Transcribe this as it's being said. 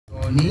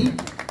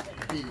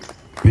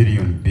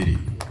billion 2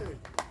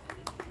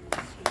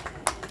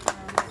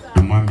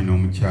 omwami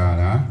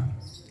n'omukyala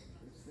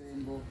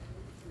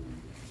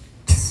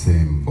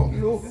Kisembo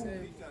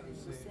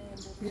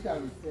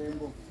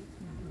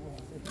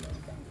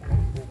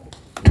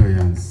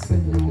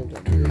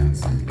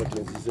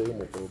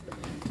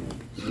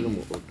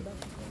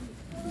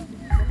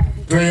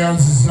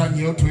tweyanziza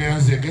nnyo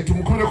tweyanzege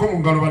tumukoleko mu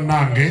ngalo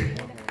bannange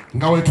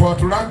nga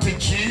wetwatula nti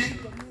ki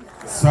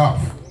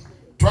SAAFU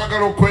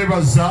twagala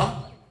okwebaza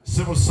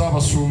ssebo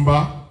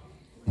Ssaabasumba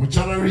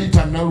mukyala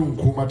Rita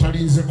Nalunkuuma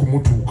talinze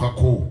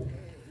kumutuukako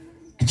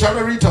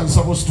mukyala Rita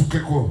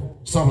nsabaositukeko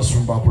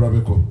Ssaabasumba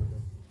akulabeko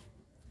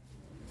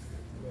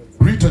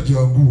Rita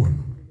jangu wano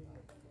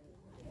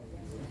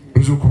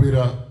nzo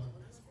okubeera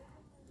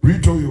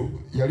Rita oyo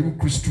yali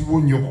mukristu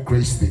nnyo ku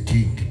Christ the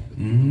King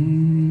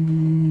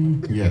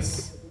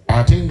yes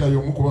ate nga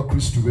y'omu ku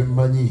bakristu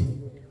bemmanyi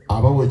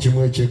abawa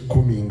ekimu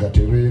eky'ekkumi nga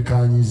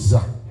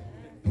tebeekanyiza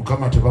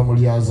Mukama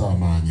tebamulyaza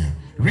amaanya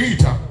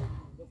Rita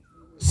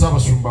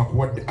Ssaabasumba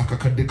akuwadde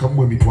akakadde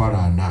kamu emitwalo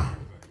 4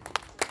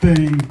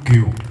 thank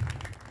you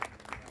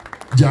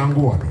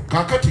jangu wano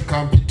kakati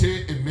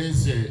kampite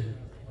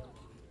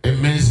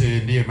emmeze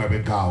ndi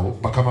emabegaawo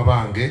bakama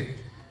bange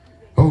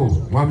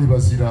mwami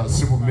bazira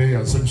ssebo meya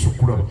nsanyusa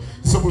okulaba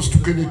ssebo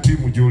situke ne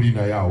ttiimu gy'oli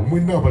naye awo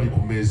mwenna abali ku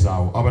mmeeza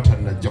awo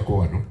abatannajjako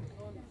wano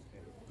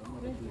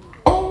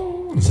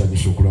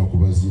nsanyusa okulaba ku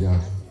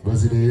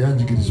bazira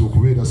eyanjigiriza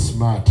okubeera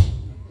smart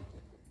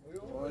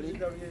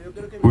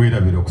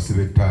weerabira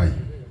okusiba ettaayi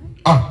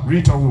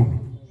Rita wuno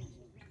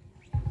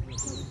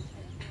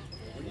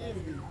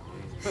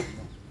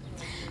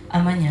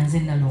amanya nze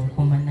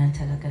Nalunkuuma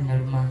Nantalaga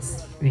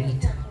Nalumansi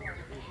Rita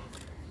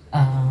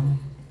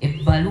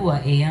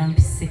ebbaluwa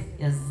eyampise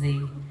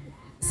yazze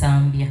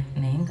Sambya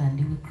naye nga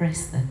ndi with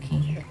Christ the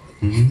King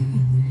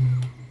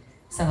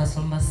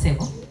Ssaabasumba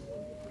ssebo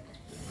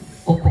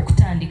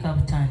okutandika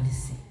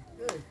butandisi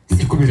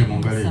sikubire mu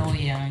ngalo sawo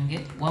yange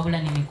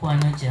wabula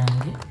n'emikwano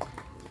gyange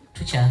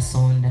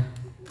tukyasonda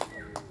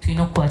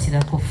tulina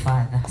okukwatirako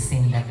Father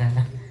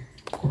Sendagala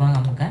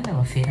kubanga muganda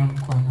waffe era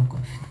mukwano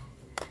gwaffe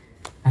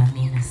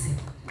amina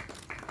ssebo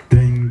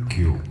thank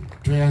you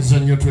tweyanza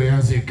nnyo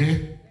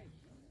tweyanzege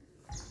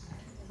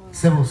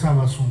ssebo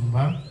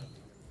Ssaabasumba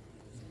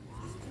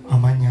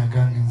amannya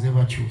gange nze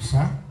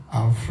Bakyusa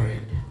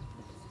Alfred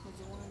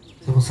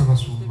ssebo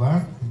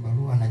Ssaabasumba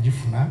ebbaluwa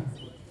nagifuna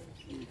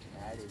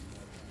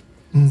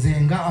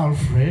nze nga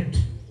Alfred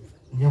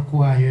nja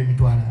kuwaayo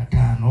emitwalo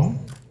 5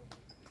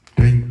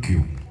 thank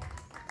you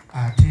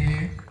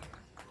ate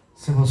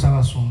ssebo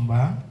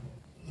Ssaabasumba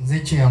nze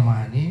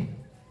chairman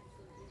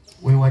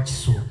we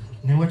Wakiso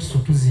ne Wakiso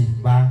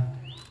tugenda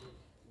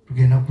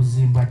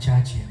kuzimba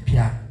church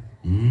empya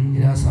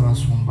era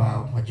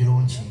Ssaabasumba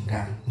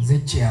Wagironkinga nze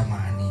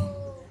chairman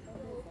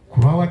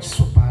kuba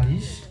Wakiso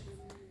parish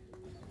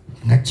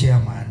nga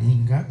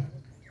chairman nga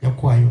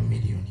yakuwaayo $1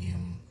 million.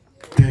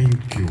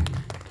 thank you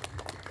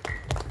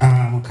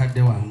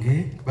mukadde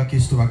wange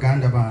bakristo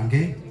baganda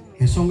bange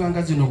ensonga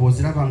nga zino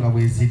bw'ozirabanga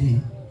bwe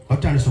ziri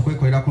otandise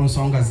okwekolera ku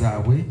nsonga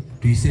zaabwe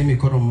tuyise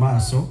emikono mu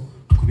maaso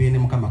tukubye ne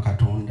Mukama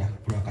Katonda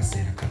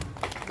olw'akaseera kano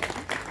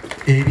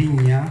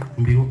erinnya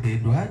Mbiru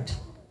Edward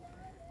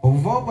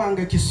obuvo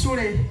bwange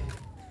Kisule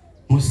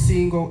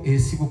musingo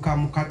esibuka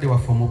mukadde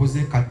waffe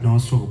omubuze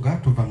Kadonsubuga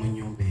tuva mu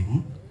nnyumba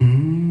emu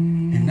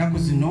ennaku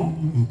zino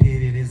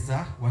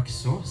mpeerereza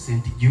Wakiso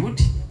St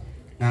Jude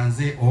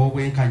nanze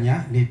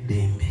obwenkanya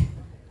n'eddembe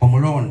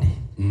omulonde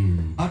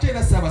ate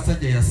era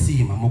Ssaabasajja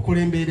yasiima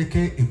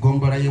mukulembereke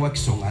eggombolola ye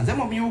Wakiso nga nze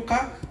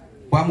mumyuka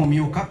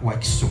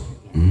Wakiso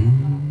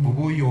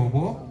obuuyo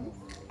obwo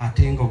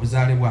ate nga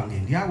obuzaale bwange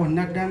ndi awo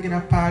naddangira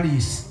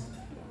Paris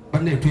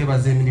banne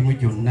twebaza emirimu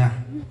gyonna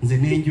nze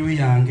n'enju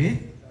yange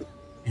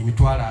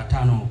emitwalo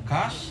 5 mu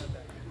cash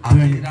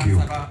ate era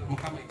nsaba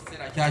Mukama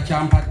ekiseera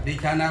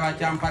kyanaaba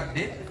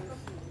kyampadde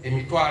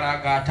emitwalo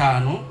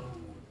 5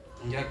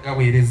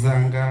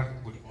 njagaweerezanga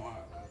buli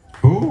mwaka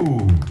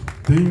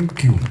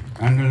thank you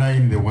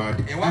underline the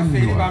word ewaffe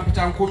eri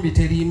bampita nkumbi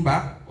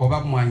terimba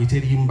oba mwanyi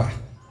terimba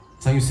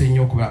sanyuse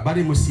nnyo okuba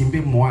bali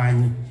musimbe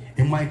mwanyi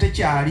emwanyi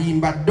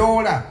tekyalimba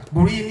dola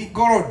green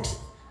gold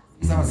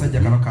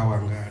Ssaabasajja Kabaka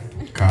wangaale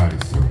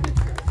kaliso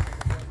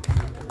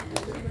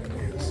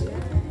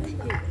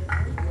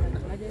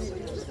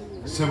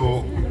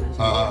Sebo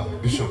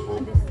Bishop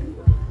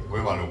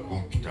webala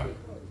okumpita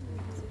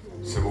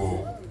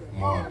Sebo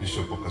mwa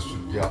Bishop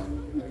Kasujja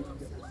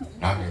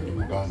nange ndi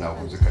muganda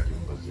awunze kati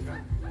mbazira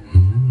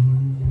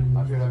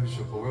ate era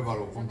Bishop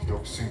webala okumpita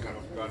okusinkana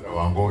muganda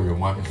wange oyo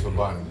mwami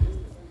Sobani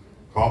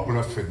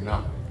twakula ffenna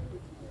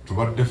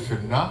tubadde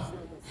ffenna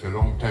for a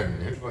long time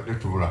naye tubadde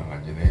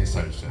tubulanganye naye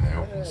nsanyuse naye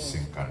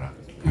okumusinkana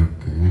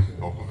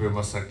okuva e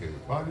Masaka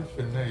twali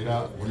ffenna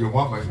era buli omu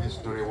amanyi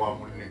hisitole wa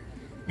munne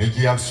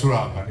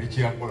nekiyasulanga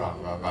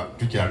nekiyakolanga nga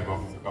tukyali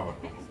bavubuka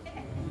bato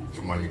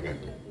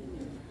tumanyiganye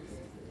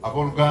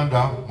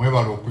abooluganda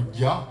mwebala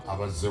okujja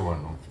abazze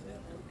wano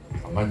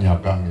amannya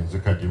agange nze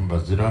Kati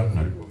Mbazira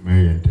nali ku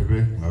meeya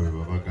Entebbe nga bwe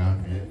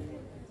babagambye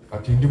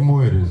kati ndi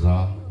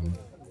muweereza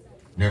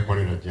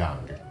nekolera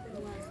jange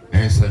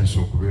nsanyusa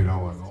okubeera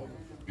wano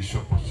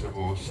Bishop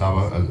Sebo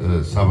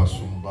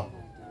Saabasumba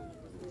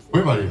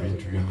webala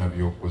ebintu byonna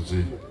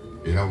byokoze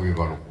era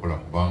webala okukola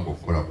kubanga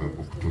okukola kwe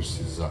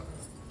kukutuusiza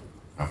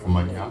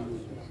nakumanya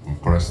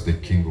Christ the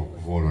King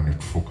okuva olwo ne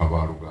tufuuka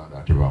baaluganda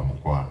ate ba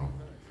mukwano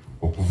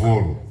okuva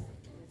olwo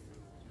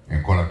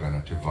enkolagana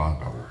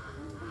tevangawo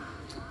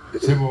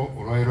Sebo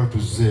olwaleero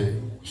tuzze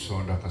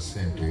kusonda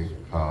kasente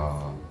ka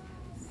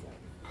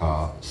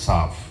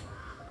SAAFU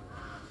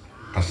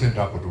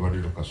kasente ako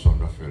tubadde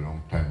tukasonda for a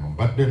long time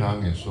mbadde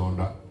nange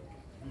ensonda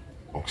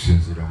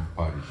okusinziira mu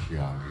parish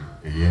yange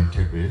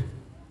ey'Entebbe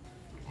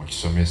mu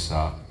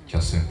kisomesa kya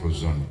Central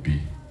Zone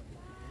B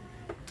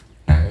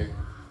naye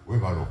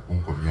webala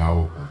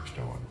okunkomyawo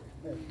okumpita wano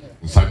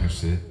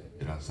nsanyuse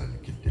era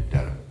nsanyukidde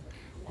ddala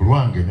ku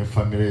lwange ne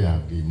famire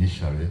yange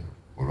initially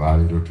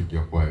olwaleero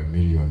tujja kuwayo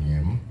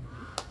 $1,000,000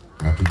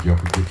 nga tujja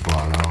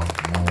kugitwala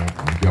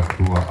mujja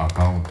kutuwa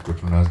account kwe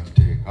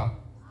tunagiteeka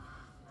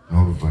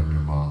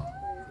n'oluvannyuma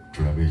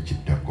tulabe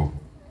ekiddako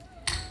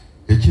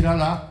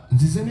ekirala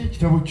nzize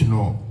n'ekitabo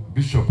kino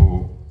Bishop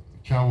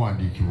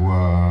kyawandiikibwa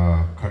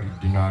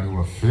kalidinaali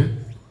waffe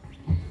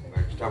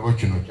ekitabo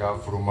kino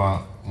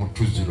kyafuluma mu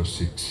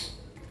 206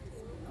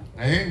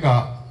 naye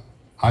nga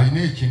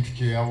alina ekintu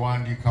kye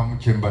yawandiikamu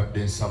kye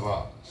mbadde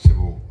nsaba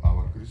Sebo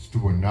abakristu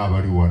bonna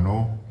abali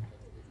wano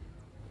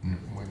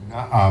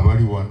mwenna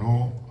abali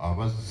wano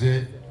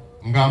abazze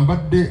nga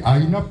mbadde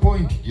alina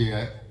point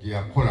gye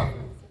yakola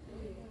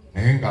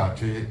naye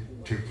ng'ate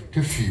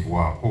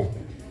tefiibwako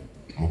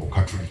mu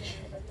Bukatuliki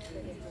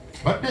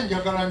badde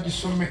njagala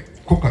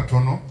ngisomeko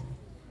katono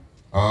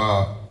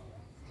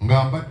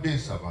nga mbadde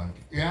nsaba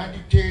nti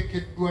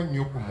yanditeekeddwa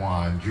nnyo ku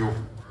mwanjo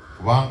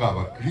kubanga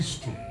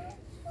abakristu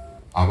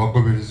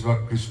abagoberezi ba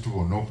Kristu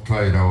bonna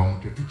okutwalira wamu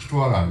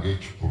tetukitwala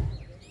ng'ekikulu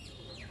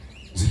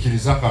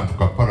nzikiriza akantu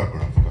ka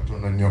paragraph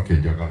katono nnyo ke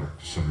njagala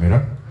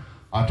okusomera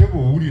ate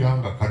bw'owulira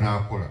nga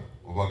kanaakola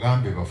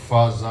obagambe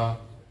bafaaza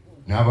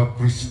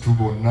n'abakristu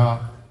bonna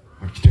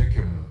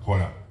mukiteeke mu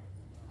nkola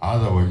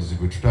otherwise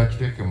bwe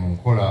tutakiteeke mu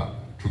nkola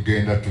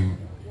tugenda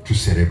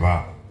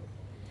tusereba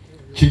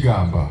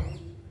kigamba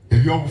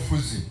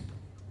ebyobufuzi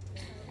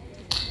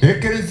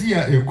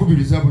Ekereziya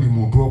ekubiriza buli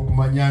muntu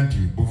okumanya nti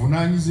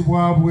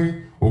buvunaanyizibwa bwe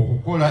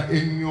okukola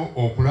ennyo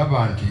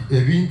okulaba nti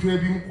ebintu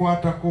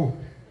ebimukwatako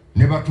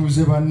ne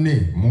batuuze banne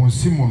mu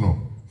nsi muno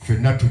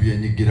ffenna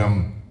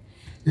tubyenyigiramu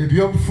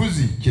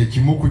ebyobufuzi kye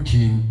kimu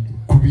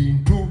ku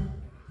bintu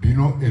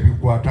bino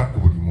ebikwata ku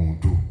buli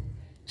muntu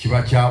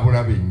kiba kya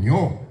bulabe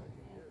nnyo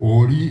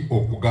oli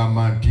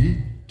okugamba nti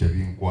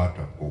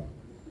tebinkwatako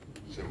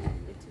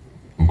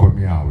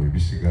nkomyawo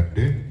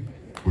ebisigadde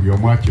buli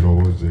omu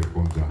akirowoozeeko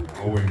nza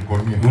owe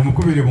nkomye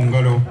mumukubire mu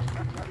ngalo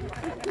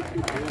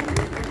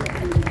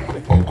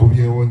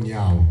onkubyewo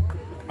nnyawo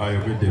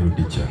ayogedde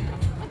Ludicha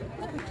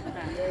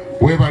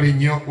webali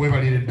nnyo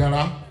webalire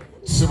ddala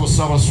Sebo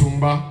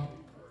Saabasumba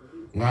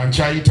nga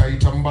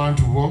nkyayitayita mu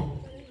bantu bo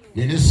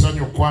nina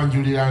essanyu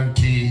okwanjulira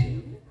nti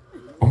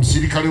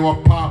omusirikale wa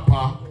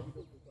Paapa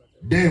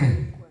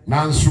Dem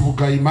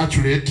Nansubuga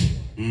Immaculate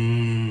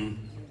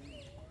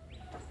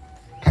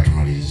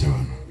katumalirize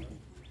wano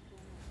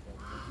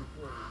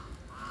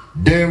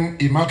Dem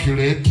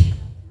Immaculate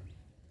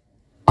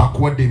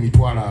akuwadde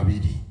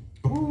 $20,000.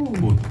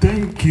 Oh,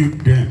 thank you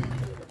Dem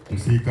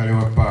musirikale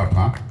wa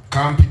Paapa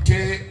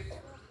kampite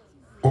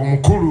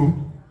omukulu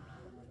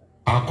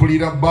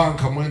akulira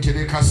banka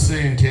mwentereka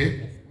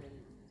ssente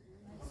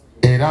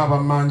era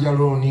abamanja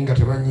looni nga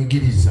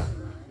tebanyigiriza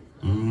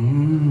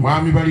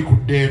mwami bali ku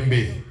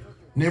ddembe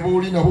ne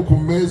bw'oli nabo ku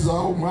mmeeza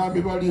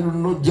omwami bali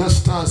no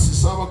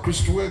Justus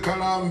Saabakristu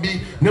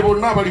w'Ekalambi ne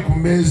bonna abali ku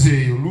mmeeza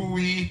eyo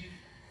Louis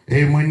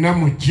mwenna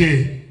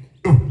mujje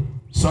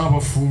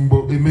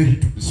Saabafumbo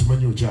emeritu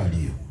simanyi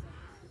okyaliyo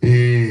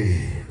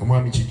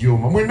omwami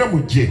Kijoma mwenna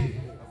mujje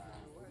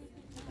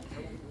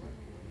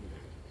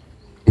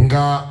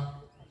nga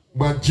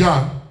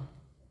bwajja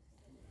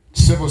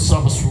Sebo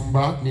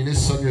Saabasumba nina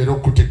essanyu era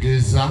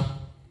okutegeeza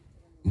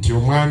nti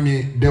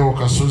omwami Deo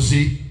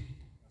Kasozi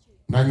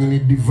nanyini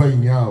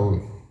divine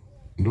awo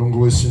ndongo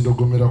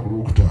wesindogomera ku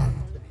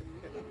Lwokutaano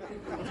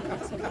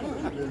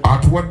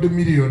atuwadde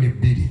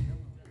 $2,000,000.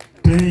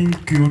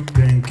 thank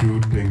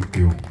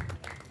you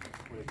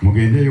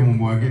mugendeyo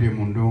mumwagire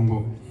mu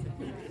ndongo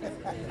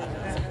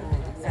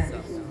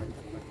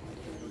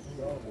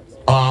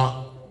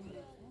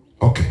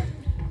okay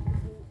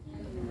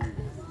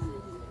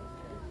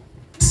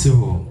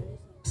Sebo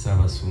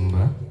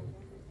Saabasumba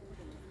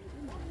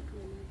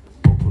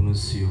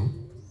Poponusio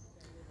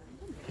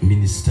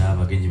Minister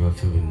abagenyi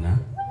baffe bonna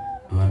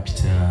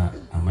bampita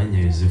amanya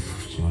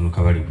Yosefu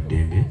Kiwanuka bali ku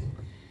ddembe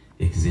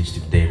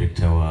Executive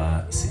Director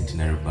wa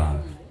Centenary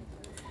Bank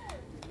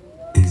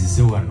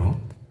nzize wano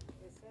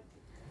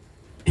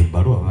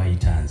ebbaluwa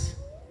bayitanze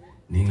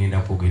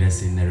ningenda kwogera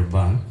Centenary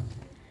Bank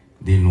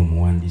then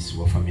omuwandiisi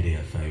wa famire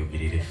yaffe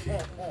ayogerere ffe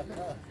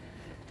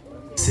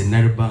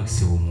Centenary Bank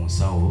Sebo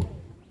munsawo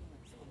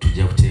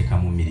tujja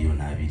kuteekamu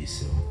 $2,000,000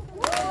 Sebo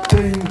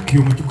thank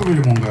you mukikubire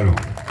mu ngalo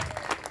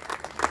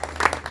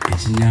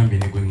ekinyambe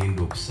ne gwe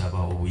ngenda okusaba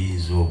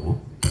obuyinza obwo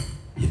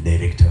ye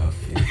director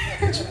waffe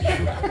ekibisho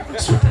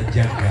so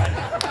tajja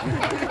gaana